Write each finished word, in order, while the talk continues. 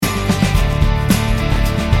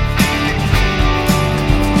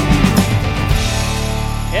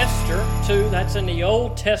That's in the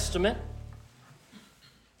Old Testament.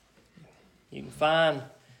 You can find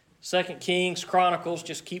 2 Kings, Chronicles,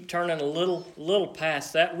 just keep turning a little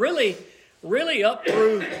past that. Really up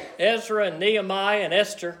through Ezra and Nehemiah and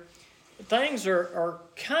Esther. Things are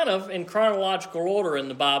kind of in chronological order in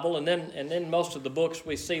the Bible, and then most of the books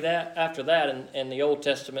we see that after that in the Old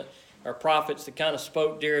Testament are prophets that kind of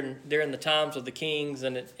spoke during the times of the kings,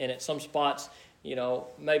 and at some spots,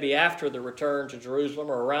 maybe after the return to Jerusalem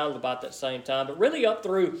or around about that same time, but really up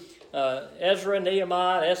through Ezra,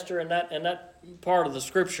 Nehemiah, Esther, and that part of the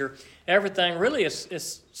Scripture, everything really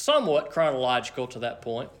is somewhat chronological to that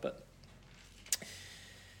point. But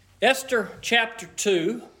Esther chapter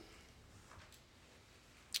 2.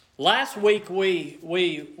 Last week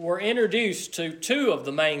we were introduced to two of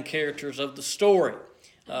the main characters of the story.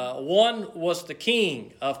 One was the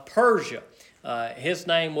king of Persia. His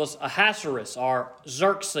name was Ahasuerus or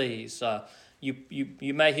Xerxes.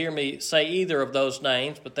 You may hear me say either of those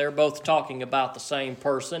names, but they're both talking about the same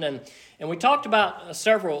person. And we talked about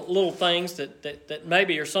several little things that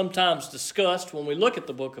maybe are sometimes discussed when we look at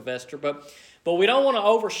the book of Esther, but we don't want to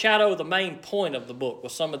overshadow the main point of the book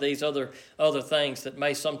with some of these other things that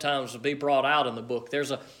may sometimes be brought out in the book.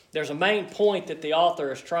 There's a main point that the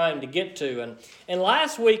author is trying to get to. And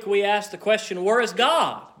last week we asked the question, where is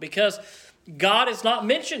God? Because God is not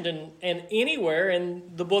mentioned in anywhere in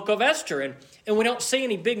the book of Esther, and we don't see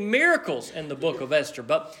any big miracles in the book of Esther.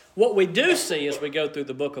 But what we do see as we go through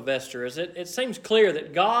the book of Esther is it seems clear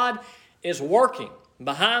that God is working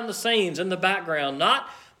behind the scenes in the background,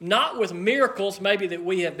 not with miracles maybe that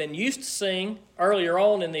we have been used to seeing earlier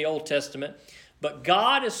on in the Old Testament, but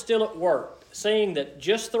God is still at work, seeing that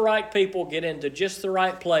just the right people get into just the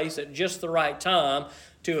right place at just the right time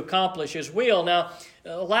to accomplish His will. Now,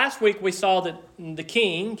 last week we saw that the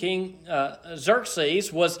King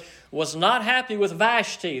Xerxes, was not happy with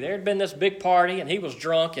Vashti. There had been this big party, and he was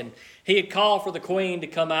drunk, and he had called for the queen to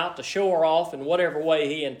come out to show her off in whatever way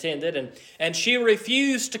he intended, and she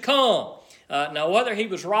refused to come. Now, whether he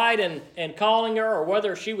was right in calling her or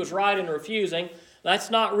whether she was right in refusing,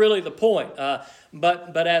 that's not really the point.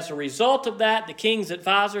 But as a result of that, the king's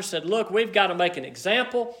advisor said, look, we've got to make an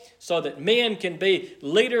example so that men can be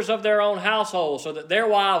leaders of their own household, so that their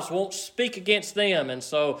wives won't speak against them. And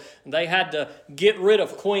so they had to get rid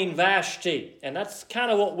of Queen Vashti. And that's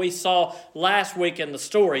kind of what we saw last week in the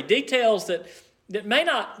story. Details that may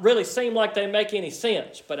not really seem like they make any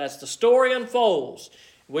sense, but as the story unfolds,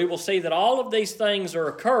 we will see that all of these things are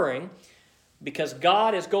occurring because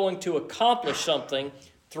God is going to accomplish something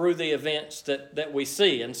through the events that we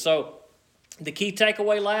see. And so the key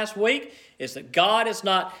takeaway last week is that God is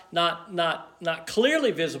not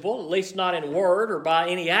clearly visible, at least not in word or by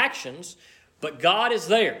any actions, but God is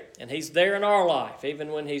there, and He's there in our life,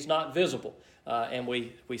 even when He's not visible. And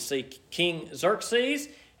we see King Xerxes,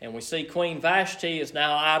 and we see Queen Vashti is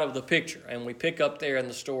now out of the picture. And we pick up there in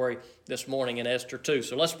the story this morning in Esther 2.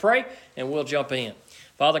 So let's pray, and we'll jump in.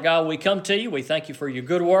 Father God, we come to You. We thank You for Your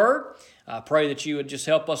good word. I pray that You would just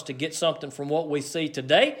help us to get something from what we see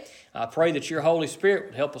today. I pray that Your Holy Spirit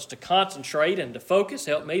would help us to concentrate and to focus.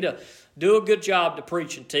 Help me to do a good job to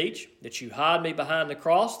preach and teach, that You hide me behind the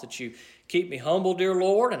cross, that You keep me humble, dear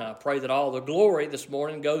Lord, and I pray that all the glory this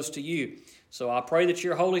morning goes to You. So I pray that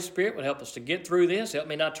Your Holy Spirit would help us to get through this. Help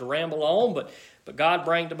me not to ramble on, but God,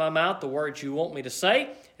 bring to my mouth the words You want me to say.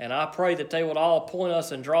 And I pray that they would all point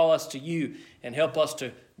us and draw us to You and help us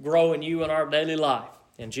to grow in You in our daily life.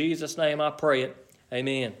 In Jesus' name I pray it.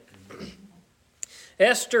 Amen.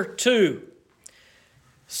 Esther 2.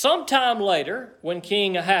 Sometime later, when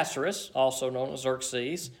King Ahasuerus, also known as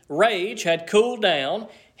Xerxes, rage had cooled down,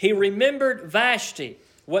 he remembered Vashti,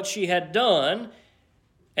 what she had done,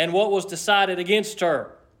 and what was decided against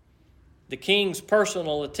her. The king's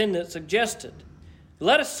personal attendant suggested,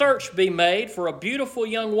 let a search be made for a beautiful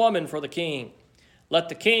young woman for the king. Let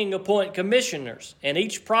the king appoint commissioners in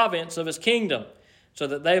each province of his kingdom, so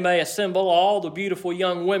that they may assemble all the beautiful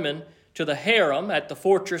young women to the harem at the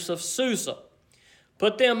fortress of Susa.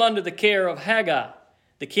 Put them under the care of Haggai,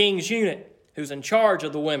 the king's eunuch, who's in charge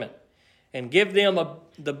of the women, and give them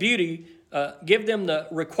the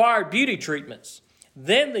required beauty treatments.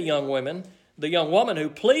 Then the young woman who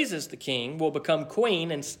pleases the king will become queen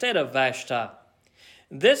instead of Vashti.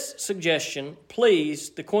 This suggestion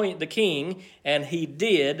pleased the king, and he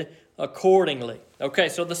did accordingly. Okay,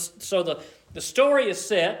 so the story is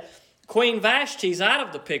set. Queen Vashti's out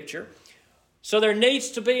of the picture, so there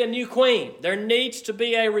needs to be a new queen. There needs to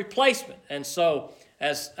be a replacement. And so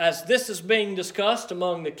as this is being discussed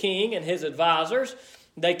among the king and his advisors,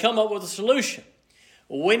 they come up with a solution.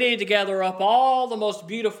 We need to gather up all the most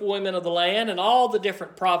beautiful women of the land and all the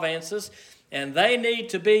different provinces and they need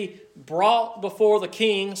to be brought before the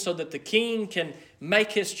king so that the king can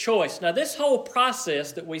make his choice. Now, this whole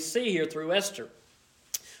process that we see here through Esther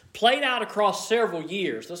played out across several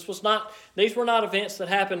years. These were not events that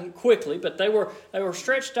happened quickly, but they were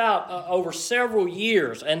stretched out over several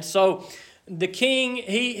years. And so the king,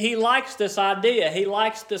 he likes this idea. He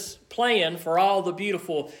likes this plan for all the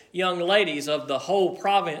beautiful young ladies of the whole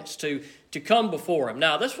province to come before him.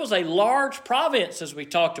 Now, this was a large province, as we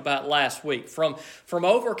talked about last week, from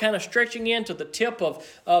over kind of stretching into the tip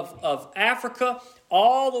of Africa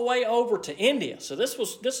all the way over to India. So this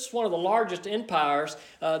is one of the largest empires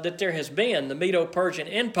that there has been, the Medo-Persian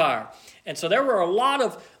Empire. And so there were a lot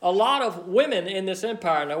of women in this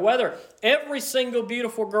empire. Now, whether every single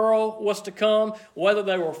beautiful girl was to come, whether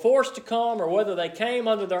they were forced to come, or whether they came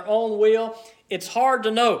under their own will, it's hard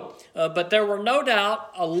to know. But there were no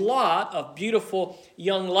doubt a lot of beautiful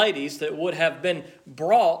young ladies that would have been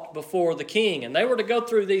brought before the king. And they were to go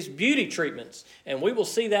through these beauty treatments. And we will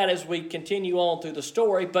see that as we continue on through the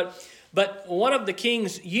story. But one of the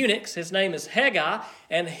king's eunuchs, his name is Hegai,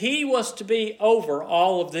 and he was to be over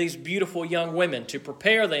all of these beautiful young women to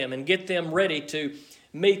prepare them and get them ready to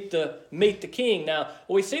meet the king. Now,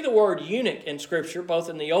 we see the word eunuch in Scripture, both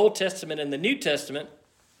in the Old Testament and the New Testament.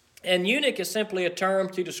 And eunuch is simply a term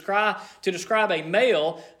to describe a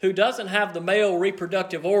male who doesn't have the male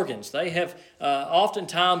reproductive organs. They have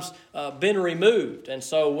oftentimes been removed. And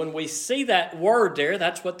so when we see that word there,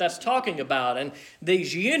 that's what that's talking about. And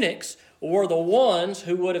these eunuchs were the ones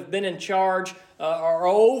who would have been in charge or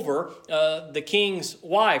over the king's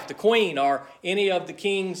wife, the queen, or any of the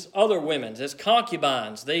king's other women, as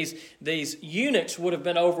concubines. These eunuchs would have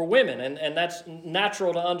been over women, and that's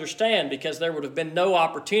natural to understand because there would have been no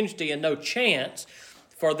opportunity and no chance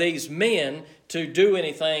for these men to do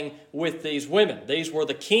anything with these women. These were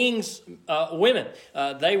the king's women.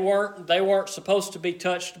 They weren't supposed to be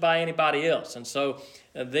touched by anybody else, and so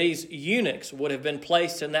these eunuchs would have been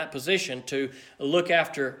placed in that position to look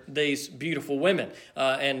after these beautiful women.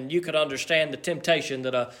 And you could understand the temptation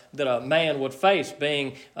that a man would face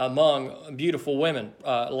being among beautiful women,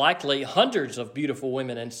 likely hundreds of beautiful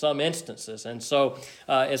women in some instances. And so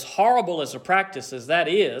as horrible as a practice as that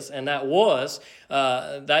is, and that was,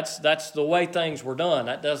 that's the way things were done.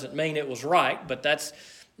 That doesn't mean it was right, but that's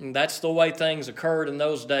the way things occurred in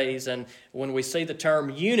those days. And when we see the term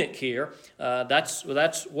eunuch here, that's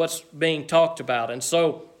what's being talked about. And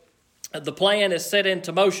so the plan is set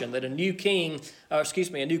into motion that a new queen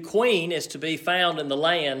is to be found in the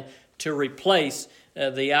land to replace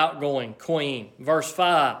the outgoing queen. Verse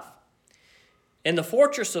 5. In the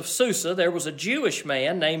fortress of Susa, there was a Jewish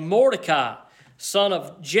man named Mordecai, son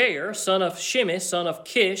of Jair, son of Shimei, son of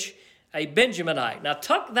Kish, a Benjaminite. Now,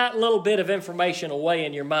 tuck that little bit of information away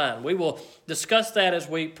in your mind. We will discuss that as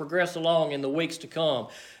we progress along in the weeks to come.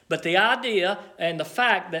 But the idea and the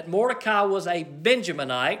fact that Mordecai was a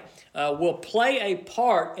Benjaminite will play a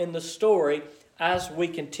part in the story as we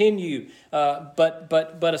continue.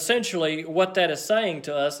 But essentially what that is saying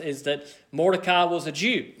to us is that Mordecai was a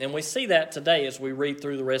Jew. And we see that today as we read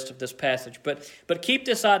through the rest of this passage. But keep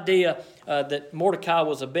this idea that Mordecai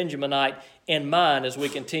was a Benjaminite in mind as we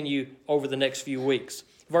continue over the next few weeks.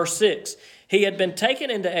 Verse 6, he had been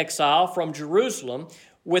taken into exile from Jerusalem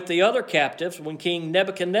with the other captives when King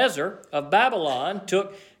Nebuchadnezzar of Babylon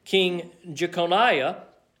took King Jeconiah,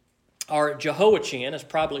 or Jehoiachin is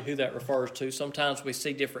probably who that refers to. Sometimes we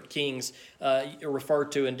see different kings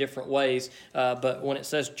referred to in different ways, but when it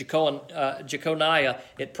says Jeconiah,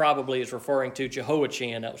 it probably is referring to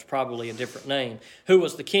Jehoiachin. That was probably a different name, who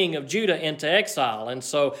was the king of Judah into exile. And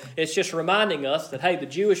so it's just reminding us that, hey, the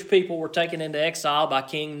Jewish people were taken into exile by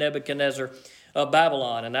King Nebuchadnezzar of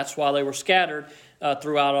Babylon, and that's why they were scattered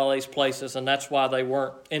throughout all these places, and that's why they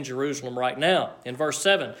weren't in Jerusalem right now. In verse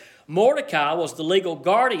 7, Mordecai was the legal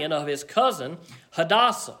guardian of his cousin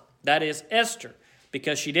Hadassah, that is Esther,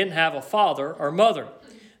 because she didn't have a father or mother.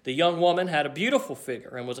 The young woman had a beautiful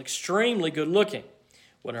figure and was extremely good looking.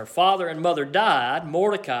 When her father and mother died,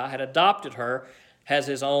 Mordecai had adopted her as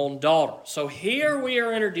his own daughter. So here we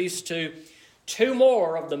are introduced to two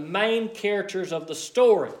more of the main characters of the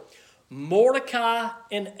story, Mordecai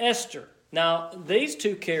and Esther. Now, these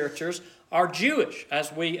two characters are Jewish,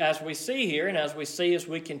 as we see here and as we see as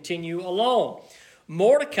we continue along.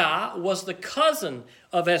 Mordecai was the cousin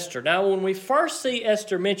of Esther. Now, when we first see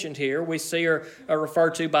Esther mentioned here, we see her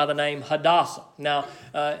referred to by the name Hadassah. Now,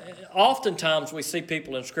 oftentimes we see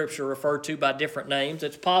people in Scripture referred to by different names.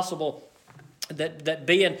 It's possible that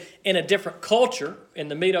being in a different culture, in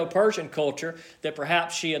the Medo-Persian culture, that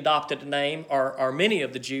perhaps she adopted a name, or many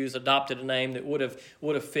of the Jews adopted a name that would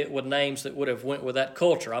have fit with names that would have went with that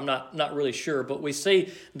culture. I'm not really sure, but we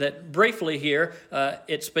see that briefly here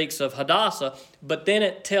it speaks of Hadassah, but then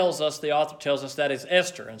the author tells us that is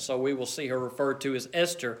Esther, and so we will see her referred to as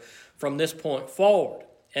Esther from this point forward.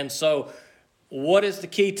 And so, what is the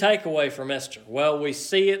key takeaway from Esther? Well, we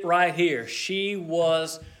see it right here. She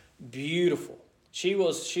was beautiful. She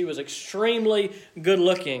was extremely good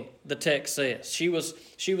looking, the text says. She was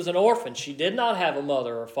an orphan. She did not have a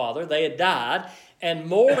mother or father. They had died, and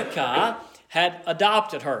Mordecai had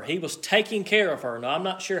adopted her. He was taking care of her. Now, I'm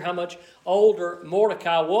not sure how much older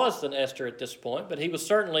Mordecai was than Esther at this point, but he was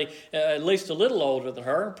certainly at least a little older than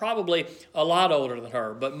her, probably a lot older than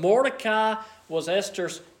her. But Mordecai was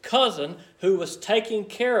Esther's cousin who was taking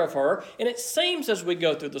care of her. And it seems as we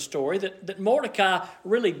go through the story that Mordecai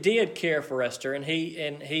really did care for Esther, and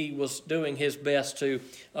he was doing his best to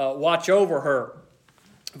watch over her.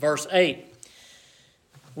 Verse 8.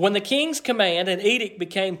 When the king's command and edict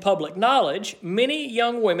became public knowledge, many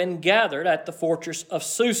young women gathered at the fortress of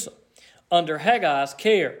Susa under Heggai's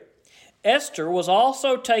care. Esther was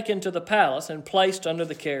also taken to the palace and placed under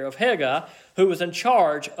the care of Heggai, who was in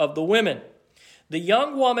charge of the women. The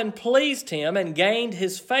young woman pleased him and gained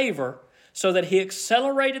his favor, so that he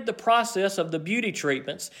accelerated the process of the beauty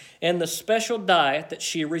treatments and the special diet that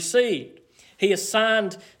she received. He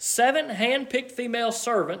assigned 7 hand-picked female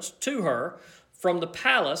servants to her from the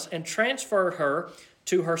palace and transferred her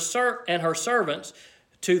to her servants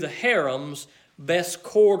to the harem's best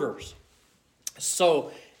quarters.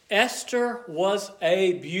 So Esther was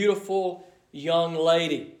a beautiful young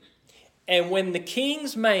lady. And when the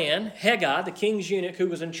king's man, Heggai, the king's eunuch who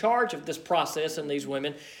was in charge of this process and these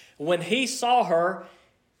women, when he saw her,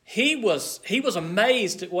 he was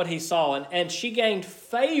amazed at what he saw, and she gained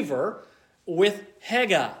favor with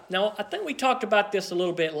Heggai. Now, I think we talked about this a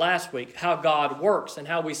little bit last week, how God works and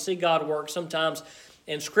how we see God work sometimes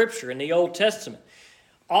in Scripture, in the Old Testament.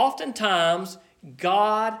 Oftentimes,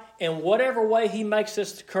 God, in whatever way He makes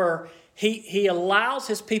this occur, He allows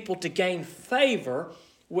His people to gain favor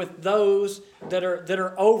with those that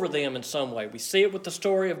are over them in some way. We see it with the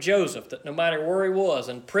story of Joseph, that no matter where he was,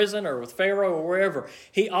 in prison or with Pharaoh or wherever,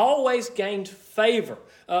 he always gained favor.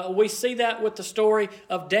 We see that with the story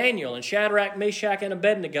of Daniel and Shadrach, Meshach, and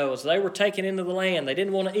Abednego as they were taken into the land. They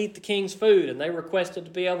didn't want to eat the king's food, and they requested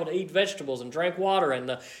to be able to eat vegetables and drink water, and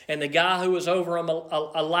the guy who was over them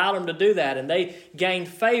allowed them to do that, and they gained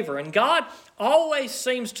favor. And God always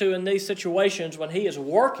seems to, in these situations, when He is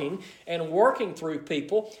working and working through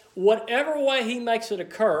people, whatever way He makes it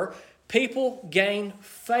occur, people gain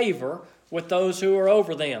favor with those who are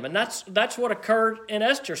over them. And that's what occurred in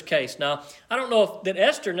Esther's case. Now, I don't know that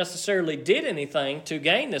Esther necessarily did anything to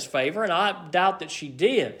gain this favor, and I doubt that she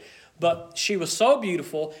did. But she was so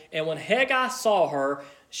beautiful, and when Heggai saw her,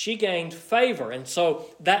 she gained favor. And so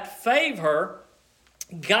that favor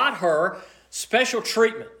got her special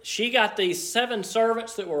treatment. She got these 7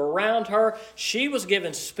 servants that were around her. She was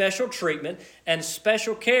given special treatment and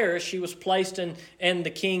special care as she was placed in the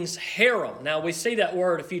king's harem. Now, we see that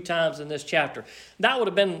word a few times in this chapter. That would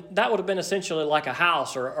have been essentially like a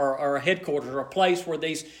house or a headquarters or a place where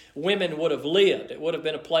these women would have lived. It would have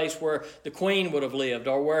been a place where the queen would have lived,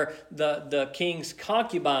 or where the king's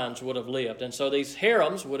concubines would have lived. And so these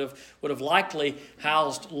harems would have likely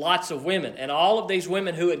housed lots of women. And all of these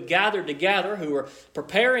women who had gathered together, who were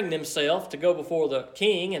preparing themselves to go before the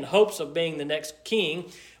king in hopes of being the next king,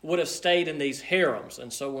 would have stayed in these harems.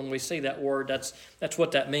 And so when we see that word, that's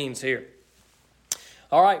what that means here.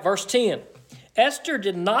 All right, verse 10. Esther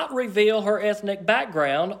did not reveal her ethnic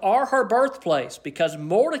background or her birthplace because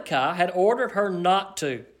Mordecai had ordered her not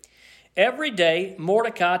to. Every day,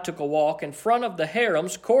 Mordecai took a walk in front of the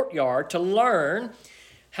harem's courtyard to learn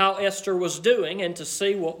how Esther was doing and to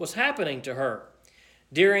see what was happening to her.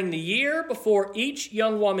 During the year before each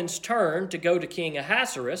young woman's turn to go to King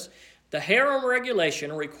Ahasuerus, the harem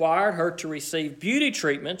regulation required her to receive beauty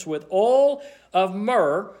treatments with oil of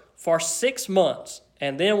myrrh for 6 months,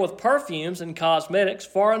 and then with perfumes and cosmetics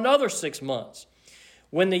for another 6 months.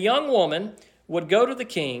 When the young woman would go to the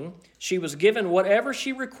king, she was given whatever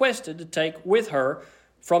she requested to take with her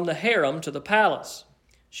from the harem to the palace.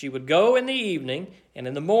 She would go in the evening, and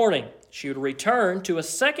in the morning she would return to a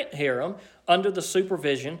second harem under the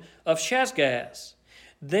supervision of Shashgaz.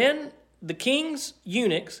 Then the king's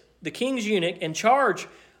eunuch in charge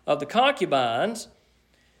of the concubines,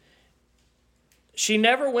 she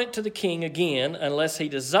never went to the king again unless he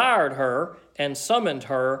desired her and summoned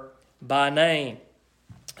her by name.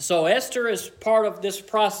 So Esther is part of this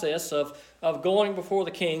process of going before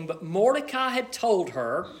the king, but Mordecai had told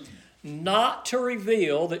her not to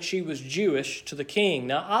reveal that she was Jewish to the king.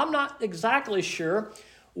 Now, I'm not exactly sure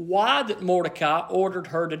why that Mordecai ordered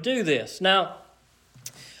her to do this. Now,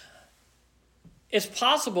 it's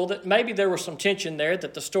possible that maybe there was some tension there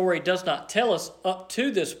that the story does not tell us up to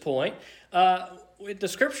this point. The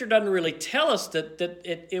Scripture doesn't really tell us that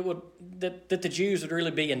the Jews would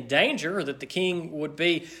really be in danger, or that the king would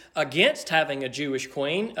be against having a Jewish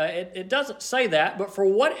queen. It doesn't say that, but for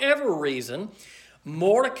whatever reason,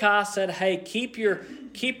 Mordecai said, "Hey, keep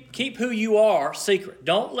who you are secret.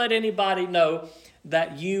 Don't let anybody know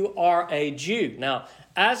that you are a Jew." Now,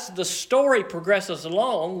 as the story progresses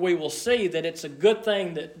along, we will see that it's a good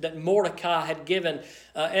thing that Mordecai had given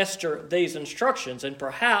Esther these instructions, and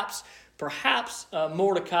perhaps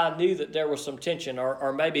Mordecai knew that there was some tension,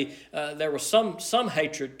 or maybe there was some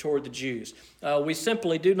hatred toward the Jews. We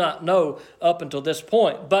simply do not know up until this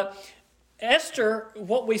point. But Esther,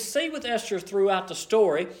 what we see with Esther throughout the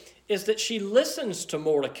story is that she listens to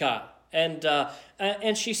Mordecai.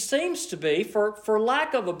 And she seems to be, for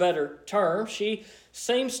lack of a better term, she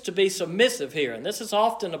seems to be submissive here. And this is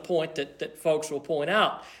often a point that folks will point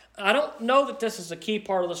out. I don't know that this is a key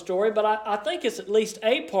part of the story, but I think it's at least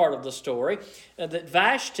a part of the story that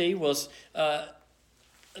Vashti was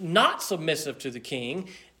not submissive to the king,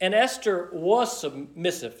 and Esther was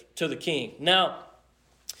submissive to the king. Now,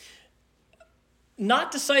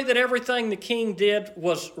 not to say that everything the king did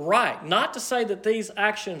was right, not to say that these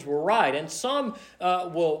actions were right, and some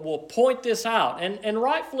will point this out, and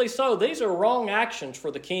rightfully so. These are wrong actions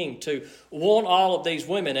for the king to want all of these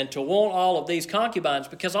women and to want all of these concubines,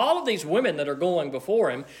 because all of these women that are going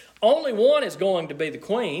before him, only one is going to be the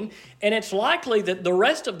queen, and it's likely that the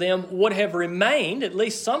rest of them would have remained, at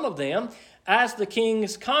least some of them, as the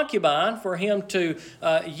king's concubine for him to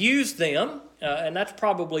use them. And that's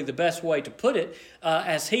probably the best way to put it,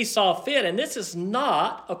 as he saw fit. And this is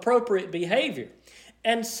not appropriate behavior.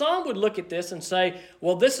 And some would look at this and say,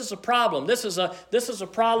 well, this is a problem. This is a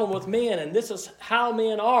problem with men, and this is how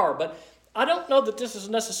men are. But I don't know that this is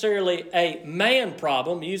necessarily a man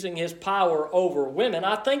problem, using his power over women.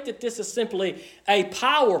 I think that this is simply a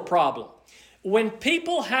power problem. When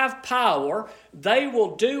people have power, they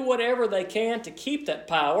will do whatever they can to keep that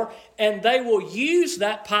power, and they will use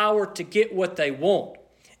that power to get what they want.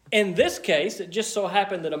 In this case, it just so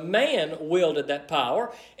happened that a man wielded that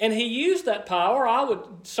power, and he used that power, I would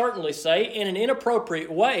certainly say, in an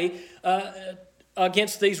inappropriate way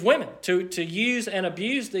against these women, to use and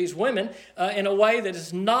abuse these women in a way that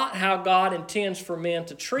is not how God intends for men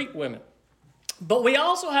to treat women. But we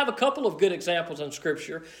also have a couple of good examples in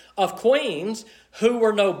Scripture of queens who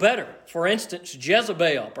were no better. For instance,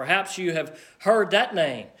 Jezebel. Perhaps you have heard that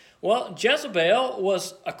name. Well, Jezebel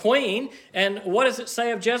was a queen, and what does it say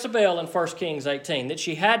of Jezebel in 1 Kings 18? That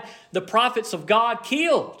she had the prophets of God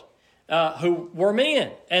killed, who were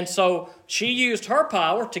men. And so she used her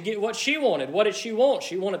power to get what she wanted. What did she want?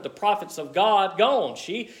 She wanted the prophets of God gone.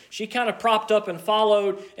 She kind of propped up and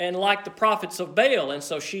followed and liked the prophets of Baal. And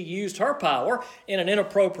so she used her power in an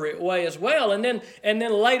inappropriate way as well. And then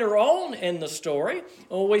later on in the story,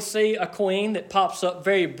 we see a queen that pops up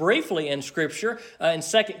very briefly in Scripture in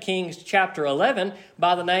 2 Kings chapter 11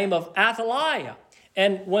 by the name of Athaliah.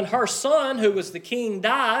 And when her son, who was the king,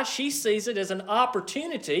 dies, she sees it as an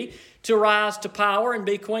opportunity to rise to power and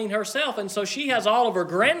be queen herself. And so she has all of her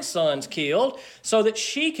grandsons killed so that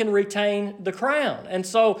she can retain the crown. And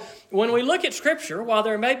so when we look at Scripture, while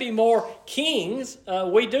there may be more kings,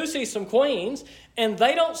 we do see some queens, and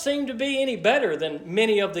they don't seem to be any better than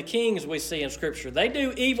many of the kings we see in Scripture. They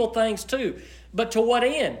do evil things too. But to what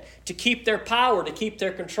end? To keep their power, to keep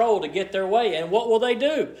their control, to get their way. And what will they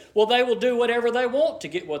do? Well, they will do whatever they want to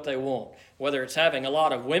get what they want. Whether it's having a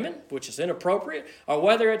lot of women, which is inappropriate, or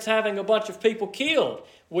whether it's having a bunch of people killed,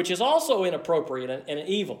 which is also inappropriate and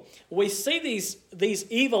evil. We see these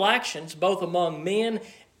evil actions both among men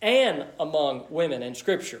and among women in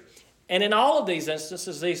Scripture. And in all of these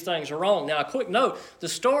instances, these things are wrong. Now, a quick note, the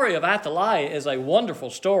story of Athaliah is a wonderful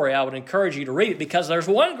story. I would encourage you to read it, because there's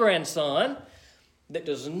one grandson that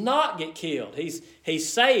does not get killed. He's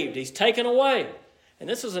saved. He's taken away. And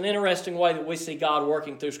this is an interesting way that we see God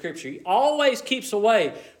working through Scripture. He always keeps a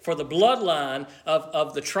way for the bloodline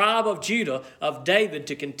of the tribe of Judah, of David,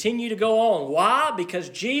 to continue to go on. Why? Because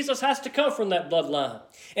Jesus has to come from that bloodline.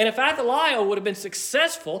 And if Athaliah would have been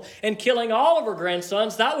successful in killing all of her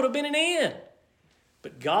grandsons, that would have been an end.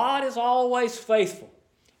 But God is always faithful.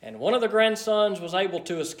 And one of the grandsons was able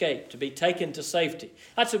to escape, to be taken to safety.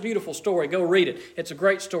 That's a beautiful story. Go read it. It's a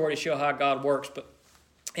great story to show how God works. But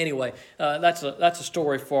Anyway, that's a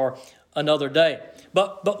story for another day.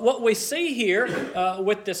 But what we see here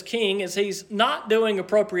with this king is he's not doing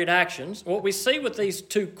appropriate actions. What we see with these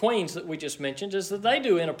two queens that we just mentioned is that they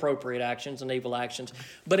do inappropriate actions and evil actions.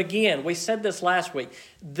 But again, we said this last week,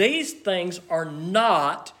 these things are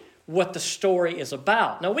not what the story is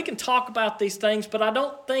about. Now, we can talk about these things, but I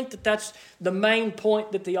don't think that that's the main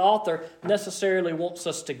point that the author necessarily wants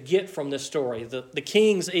us to get from this story, the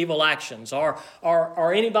king's evil actions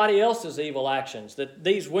or anybody else's evil actions, that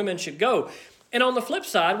these women should go. And on the flip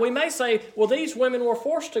side, we may say, well, these women were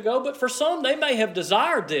forced to go, but for some, they may have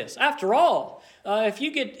desired this. After all, if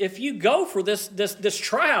you go for this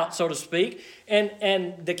tryout, so to speak,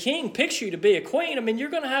 and the king picks you to be a queen, I mean,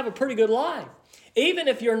 you're going to have a pretty good life. Even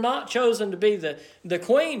if you're not chosen to be the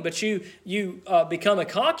queen, but you become a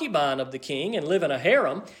concubine of the king and live in a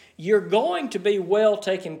harem, you're going to be well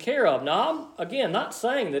taken care of. Now, I'm, again, not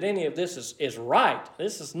saying that any of this is right.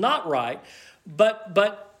 This is not right. But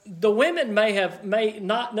the women may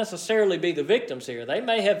not necessarily be the victims here. They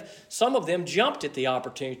may have, some of them jumped at the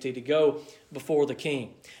opportunity to go before the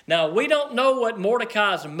king. Now, we don't know what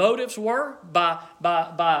Mordecai's motives were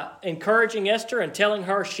by encouraging Esther and telling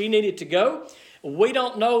her she needed to go. We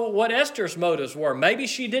don't know what Esther's motives were. Maybe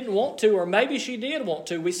she didn't want to, or maybe she did want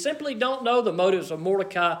to. We simply don't know the motives of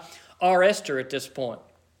Mordecai or Esther at this point.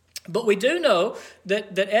 But we do know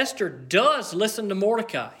that Esther does listen to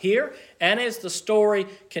Mordecai here and as the story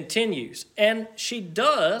continues. And she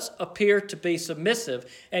does appear to be submissive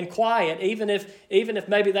and quiet, even if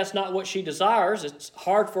maybe that's not what she desires. It's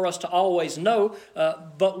hard for us to always know.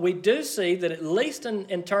 But we do see that at least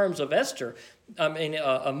in terms of Esther,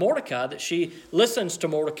 Mordecai, that she listens to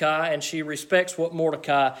Mordecai and she respects what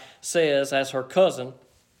Mordecai says as her cousin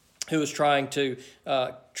who is trying to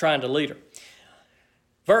lead her.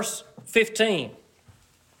 Verse 15,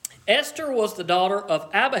 Esther was the daughter of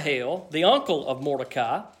Abihail, the uncle of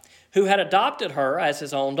Mordecai, who had adopted her as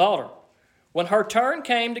his own daughter. When her turn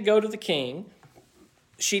came to go to the king,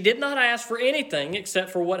 she did not ask for anything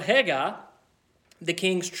except for what Hegai, the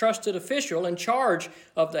king's trusted official in charge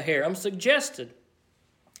of the harem, suggested.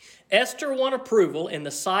 Esther won approval in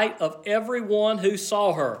the sight of everyone who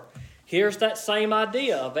saw her. Here's that same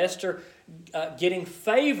idea of Esther getting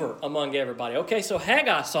favor among everybody. Okay, so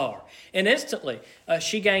Hegai saw her, and instantly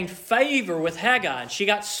she gained favor with Hegai, and she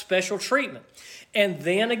got special treatment. And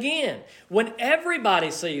then again, when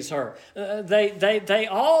everybody sees her, they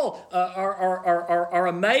all are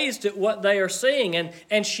amazed at what they are seeing,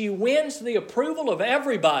 and she wins the approval of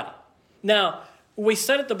everybody. Now, we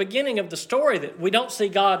said at the beginning of the story that we don't see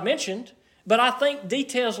God mentioned, but I think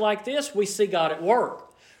details like this, we see God at work.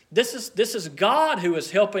 This is God who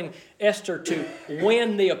is helping Esther to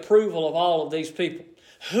win the approval of all of these people.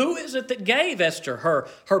 Who is it that gave Esther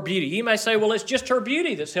her beauty? You may say, well, it's just her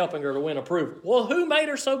beauty that's helping her to win approval. Well, who made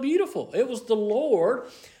her so beautiful? It was the Lord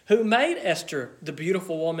who made Esther the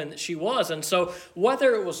beautiful woman that she was. And so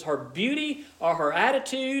whether it was her beauty or her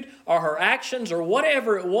attitude or her actions or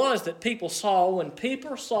whatever it was that people saw, when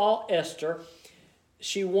people saw Esther,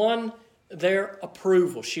 she won their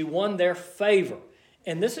approval. She won their favor.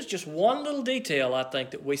 And this is just one little detail, I think,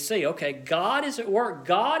 that we see. Okay, God is at work.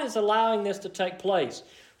 God is allowing this to take place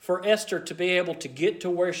for Esther to be able to get to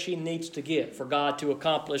where she needs to get, for God to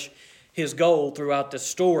accomplish his goal throughout this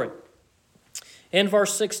story. In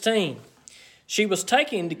verse 16, she was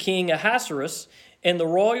taken to King Ahasuerus in the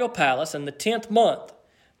royal palace in the 10th month,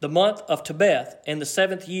 the month of Tebeth, in the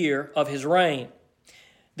 7th year of his reign.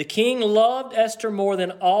 The king loved Esther more than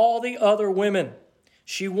all the other women.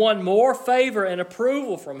 She won more favor and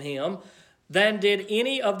approval from him than did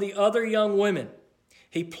any of the other young women.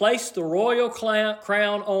 He placed the royal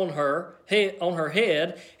crown on her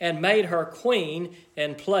head and made her queen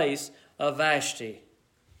in place of Vashti.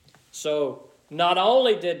 So not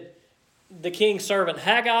only did the king's servant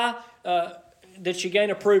Hegai, did she gain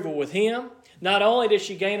approval with him, not only did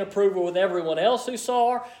she gain approval with everyone else who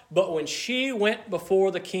saw her, but when she went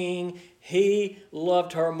before the king, he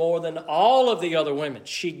loved her more than all of the other women.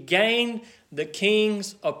 She gained the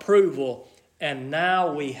king's approval, and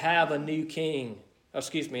now we have a new queen.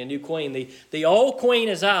 The old queen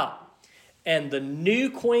is out, and the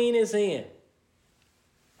new queen is in.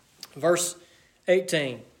 Verse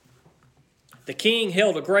 18. The king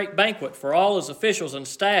held a great banquet for all his officials and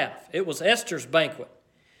staff. It was Esther's banquet.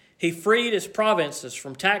 He freed his provinces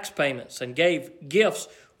from tax payments and gave gifts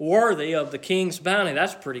worthy of the king's bounty.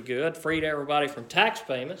 That's pretty good. Freed everybody from tax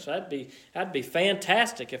payments. That'd be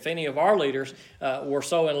fantastic if any of our leaders were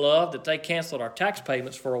so in love that they canceled our tax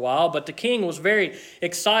payments for a while. But the king was very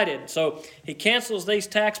excited. So he cancels these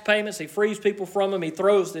tax payments. He frees people from them. He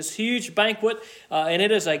throws this huge banquet. And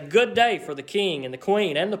it is a good day for the king and the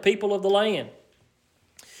queen and the people of the land.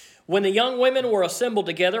 When the young women were assembled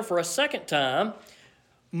together for a second time,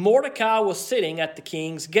 Mordecai was sitting at the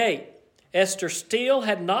king's gate. Esther still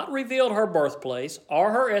had not revealed her birthplace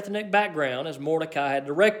or her ethnic background as Mordecai had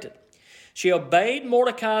directed. She obeyed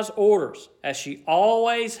Mordecai's orders, as she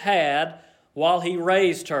always had while he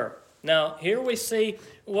raised her. Now, here we see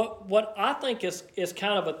what I think is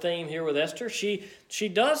kind of a theme here with Esther. She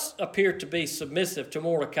does appear to be submissive to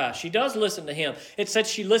Mordecai. She does listen to him. It said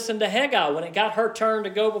she listened to Hegai when it got her turn to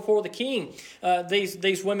go before the king.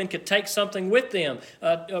 These women could take something with them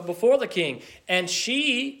before the king. And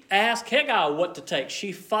she asked Hegai what to take.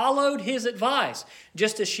 She followed his advice,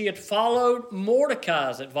 just as she had followed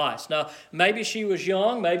Mordecai's advice. Now, maybe she was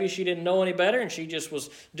young. Maybe she didn't know any better, and she just was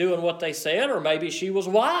doing what they said. Or maybe she was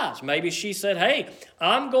wise. Maybe she said, hey,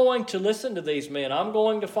 I'm going to listen to these men. I'm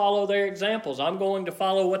going to follow their examples. I'm going to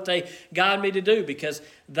follow what they guide me to do because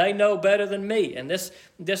they know better than me. And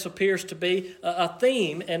this appears to be a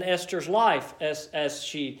theme in Esther's life as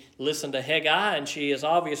she listened to Hegai, and she has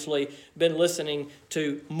obviously been listening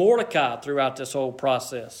to Mordecai throughout this whole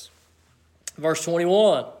process. Verse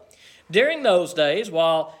 21, during those days,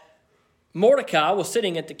 while Mordecai was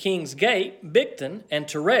sitting at the king's gate, Bigthan and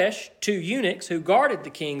Teresh, two eunuchs who guarded the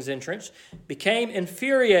king's entrance, became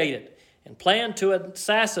infuriated and planned to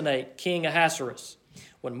assassinate King Ahasuerus.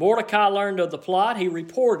 When Mordecai learned of the plot, he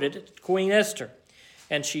reported it to Queen Esther,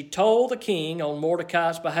 and she told the king on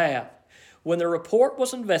Mordecai's behalf. When the report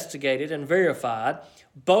was investigated and verified,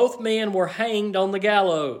 both men were hanged on the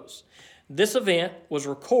gallows. This event was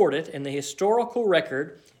recorded in the historical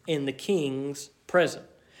record in the king's presence.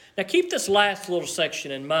 Now keep this last little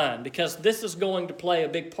section in mind because this is going to play a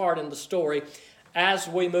big part in the story as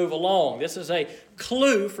we move along. This is a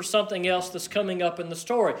clue for something else that's coming up in the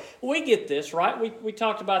story. We get this, right? We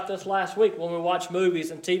talked about this last week when we watched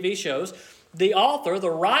movies and TV shows. The author, the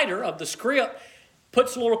writer of the script,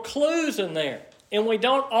 puts little clues in there, and we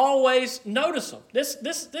don't always notice them. This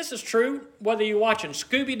is true whether you're watching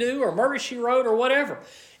Scooby-Doo or Murder, She Wrote or whatever.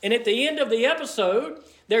 And at the end of the episode,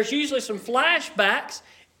 there's usually some flashbacks,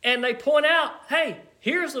 and they point out, hey,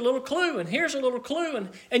 here's a little clue, and here's a little clue,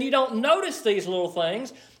 and you don't notice these little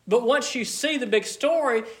things, but once you see the big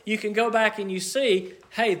story, you can go back and you see,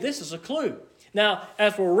 hey, this is a clue. Now,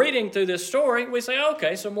 as we're reading through this story, we say,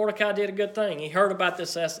 okay, so Mordecai did a good thing. He heard about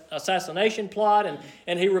this assassination plot,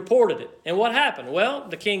 and he reported it. And what happened? Well,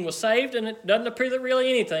 the king was saved, and it doesn't appear that really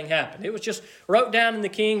anything happened. It was just wrote down in the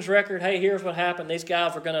king's record, hey, here's what happened. These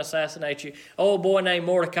guys were going to assassinate you. Old boy named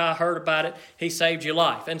Mordecai heard about it. He saved your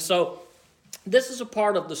life. And so this is a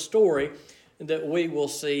part of the story that we will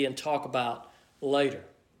see and talk about later.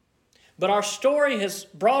 But our story has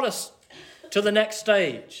brought us to the next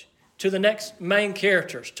stage, to the next main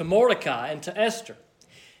characters, to Mordecai and to Esther.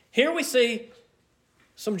 Here we see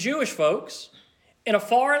some Jewish folks in a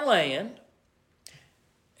foreign land.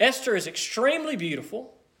 Esther is extremely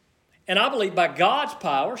beautiful, and I believe by God's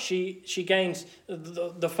power, she gains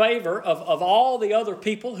the favor of all the other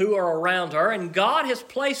people who are around her, and God has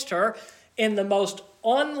placed her in the most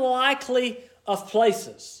unlikely of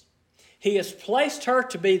places. He has placed her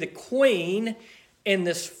to be the queen in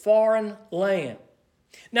this foreign land.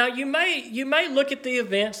 Now, you may look at the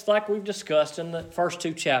events like we've discussed in the first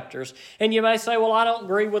two chapters, and you may say, well, I don't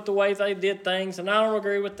agree with the way they did things, and I don't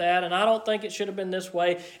agree with that, and I don't think it should have been this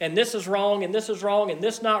way, and this is wrong, and this is wrong, and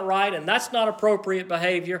this not right, and that's not appropriate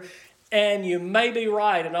behavior. And you may be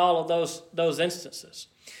right in all of those instances.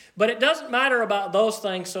 But it doesn't matter about those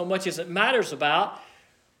things so much as it matters about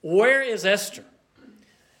where is Esther?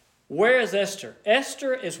 Where is Esther?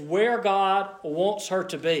 Esther is where God wants her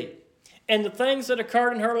to be. And the things that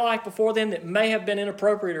occurred in her life before then that may have been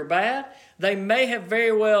inappropriate or bad, they may have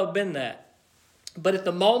very well been that. But at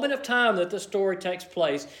the moment of time that this story takes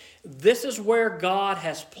place, this is where God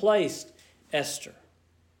has placed Esther.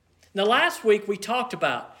 Now, last week we talked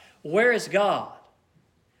about where is God?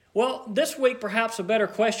 Well, this week perhaps a better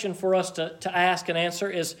question for us to ask and answer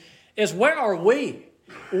is where are we?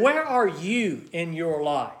 Where are you in your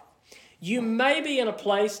life? You may be in a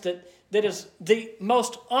place that is the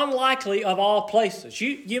most unlikely of all places.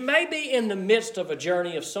 You may be in the midst of a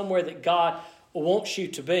journey of somewhere that God wants you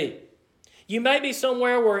to be. You may be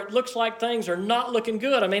somewhere where it looks like things are not looking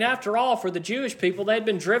good. I mean, after all, for the Jewish people, they'd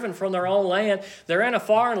been driven from their own land. They're in a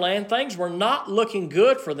foreign land. Things were not looking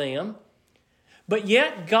good for them. But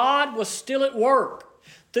yet God was still at work.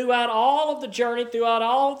 Throughout all of the journey, throughout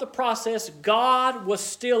all of the process, God was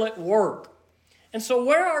still at work. And so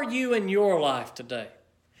where are you in your life today?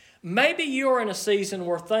 Maybe you're in a season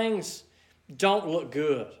where things don't look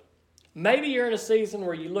good. Maybe you're in a season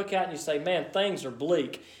where you look out and you say, man, things are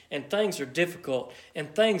bleak and things are difficult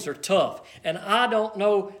and things are tough. And I don't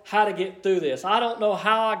know how to get through this. I don't know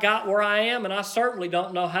how I got where I am, and I certainly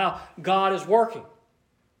don't know how God is working.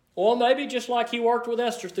 Or maybe just like He worked with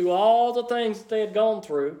Esther through all the things that they had gone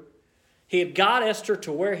through, He had got Esther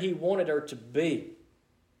to where He wanted her to be.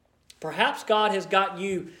 Perhaps God has got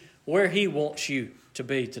you where He wants you to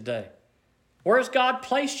be today. Where has God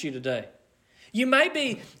placed you today? You may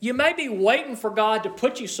be waiting for God to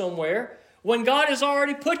put you somewhere when God has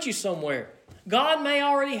already put you somewhere. God may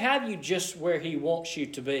already have you just where He wants you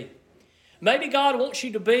to be. Maybe God wants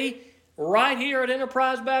you to be right here at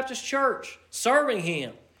Enterprise Baptist Church, serving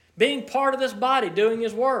Him, being part of this body, doing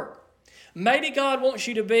His work. Maybe God wants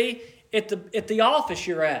you to be at the office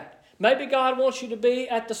you're at. Maybe God wants you to be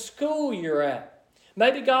at the school you're at.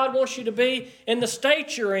 Maybe God wants you to be in the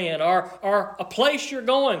state you're in or a place you're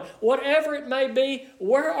going. Whatever it may be,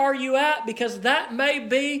 where are you at? Because that may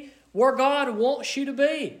be where God wants you to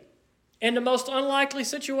be in the most unlikely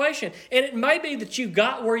situation. And it may be that you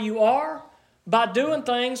got where you are by doing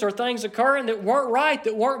things or things occurring that weren't right,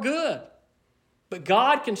 that weren't good. But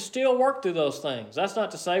God can still work through those things. That's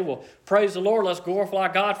not to say, well, praise the Lord, let's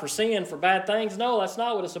glorify God for sin, for bad things. No, that's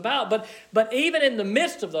not what it's about. But even in the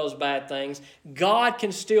midst of those bad things, God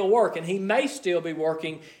can still work, and He may still be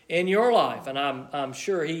working in your life, and I'm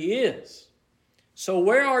sure He is. So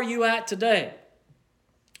where are you at today?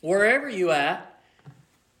 Wherever you at,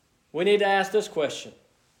 we need to ask this question.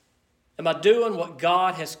 Am I doing what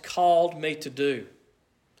God has called me to do?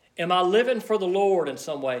 Am I living for the Lord in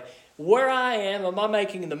some way? Where I am I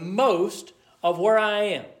making the most of where I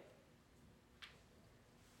am?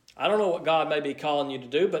 I don't know what God may be calling you to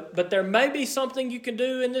do, but there may be something you can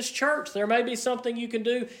do in this church. There may be something you can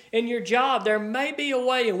do in your job. There may be a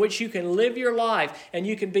way in which you can live your life and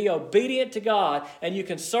you can be obedient to God and you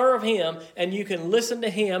can serve Him and you can listen to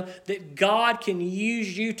Him, that God can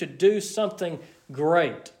use you to do something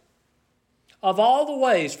great. Of all the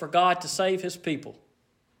ways for God to save His people,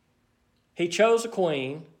 He chose a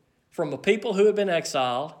queen from a people who had been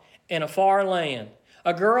exiled in a far land,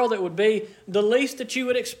 a girl that would be the least that you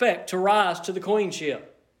would expect to rise to the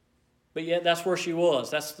queenship. But yet that's where she was.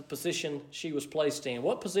 That's the position she was placed in.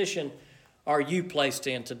 What position are you placed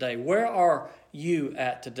in today? Where are you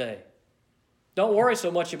at today? Don't worry so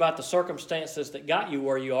much about the circumstances that got you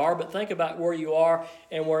where you are, but think about where you are,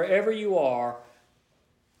 and wherever you are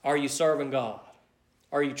you serving God?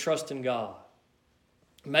 Are you trusting God?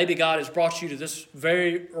 Maybe God has brought you to this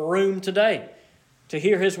very room today to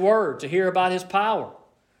hear His word, to hear about His power.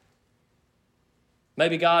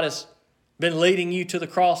 Maybe God has been leading you to the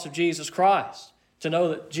cross of Jesus Christ, to know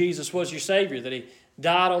that Jesus was your Savior, that He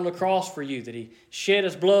died on the cross for you, that He shed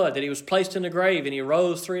His blood, that He was placed in the grave and He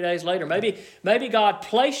rose 3 days later. Maybe God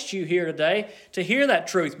placed you here today to hear that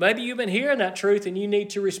truth. Maybe you've been hearing that truth and you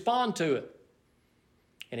need to respond to it.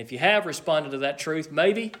 And if you have responded to that truth,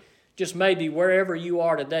 maybe, just maybe, wherever you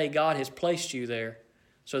are today, God has placed you there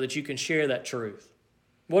so that you can share that truth.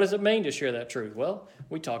 What does it mean to share that truth? Well,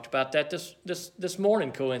 we talked about that this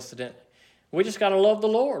morning, coincidentally. We just got to love the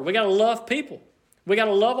Lord. We got to love people. We got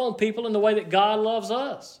to love on people in the way that God loves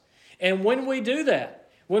us. And when we do that,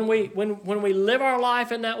 when we live our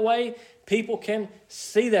life in that way, people can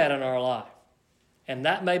see that in our life. And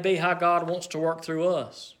that may be how God wants to work through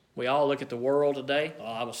us. We all look at the world today,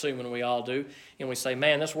 I'm assuming we all do, and we say,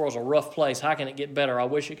 man, this world's a rough place. How can it get better? I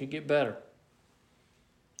wish it could get better.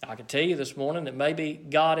 I can tell you this morning that maybe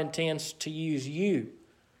God intends to use you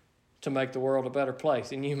to make the world a better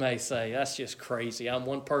place. And you may say, that's just crazy. I'm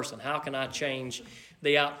one person. How can I change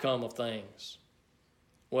the outcome of things?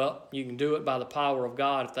 Well, you can do it by the power of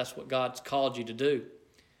God if that's what God's called you to do.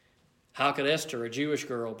 How could Esther, a Jewish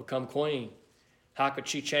girl, become queen? How could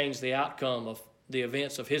she change the outcome of the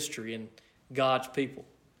events of history and God's people?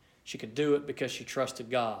 She could do it because she trusted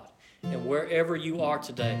God. And wherever you are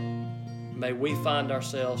today, may we find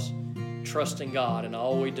ourselves trusting God in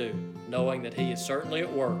all we do, knowing that He is certainly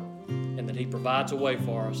at work and that He provides a way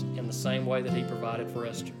for us in the same way that He provided for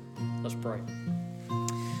Esther. Let's pray.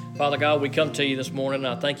 Father God, we come to you this morning,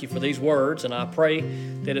 and I thank you for these words, and I pray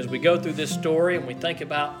that as we go through this story and we think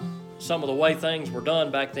about some of the way things were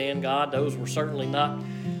done back then, God, those were certainly not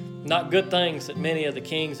good things that many of the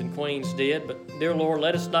kings and queens did, but dear Lord,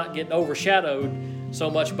 let us not get overshadowed so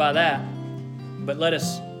much by that, but let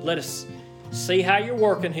us see how you're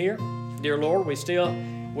working here. Dear Lord, we still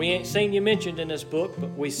We ain't seen you mentioned in this book, but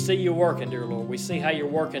we see you working, dear Lord. We see how you're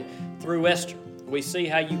working through Esther. We see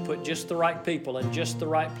how you put just the right people in just the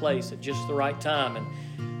right place at just the right time.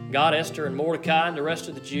 And God, Esther and Mordecai and the rest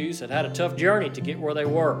of the Jews had a tough journey to get where they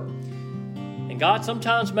were. And God,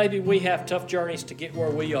 sometimes maybe we have tough journeys to get where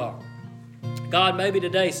we are. God, maybe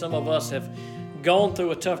today some of us have gone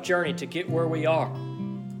through a tough journey to get where we are.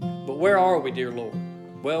 But where are we, dear Lord?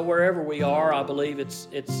 Well, wherever we are, I believe it's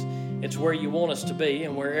where you want us to be.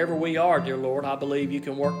 And wherever we are, dear Lord, I believe you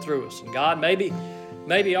can work through us. And God,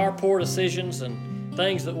 maybe our poor decisions and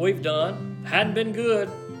things that we've done hadn't been good,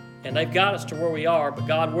 and they've got us to where we are. But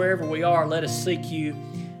God, wherever we are, let us seek you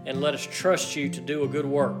and let us trust you to do a good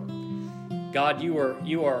work. God, you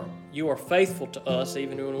are faithful to us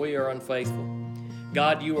even when we are unfaithful.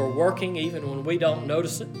 God, you are working even when we don't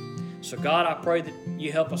notice it. So God, I pray that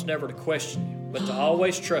you help us never to question you, but to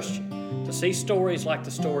always trust you, to see stories like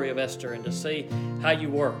the story of Esther and to see how you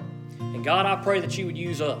work. And God, I pray that you would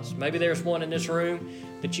use us. Maybe there's one in this room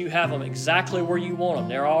that you have them exactly where you want them.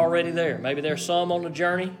 They're already there. Maybe there's some on the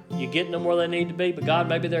journey. You're getting them where they need to be. But God,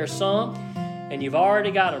 maybe there's some, and you've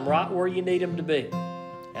already got them right where you need them to be.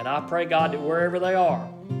 And I pray, God, that wherever they are,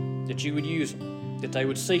 that you would use them, that they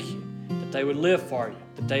would seek you, that they would live for you,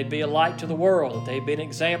 that they'd be a light to the world, that they'd be an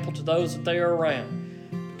example to those that they are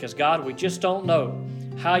around. Because, God, we just don't know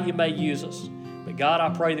how you may use us. But, God, I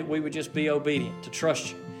pray that we would just be obedient, to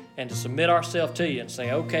trust you, and to submit ourselves to you and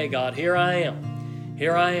say, okay, God, here I am.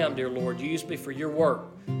 Here I am, dear Lord. Use me for your work,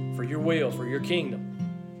 for your will, for your kingdom.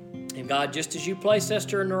 And, God, just as you placed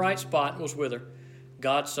Esther in the right spot and was with her,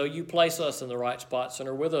 God, so you place us in the right spots and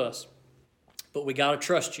are with us. But we got to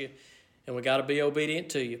trust you, and we got to be obedient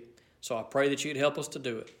to you. So I pray that you'd help us to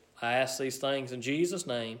do it. I ask these things in Jesus'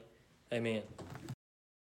 name. Amen.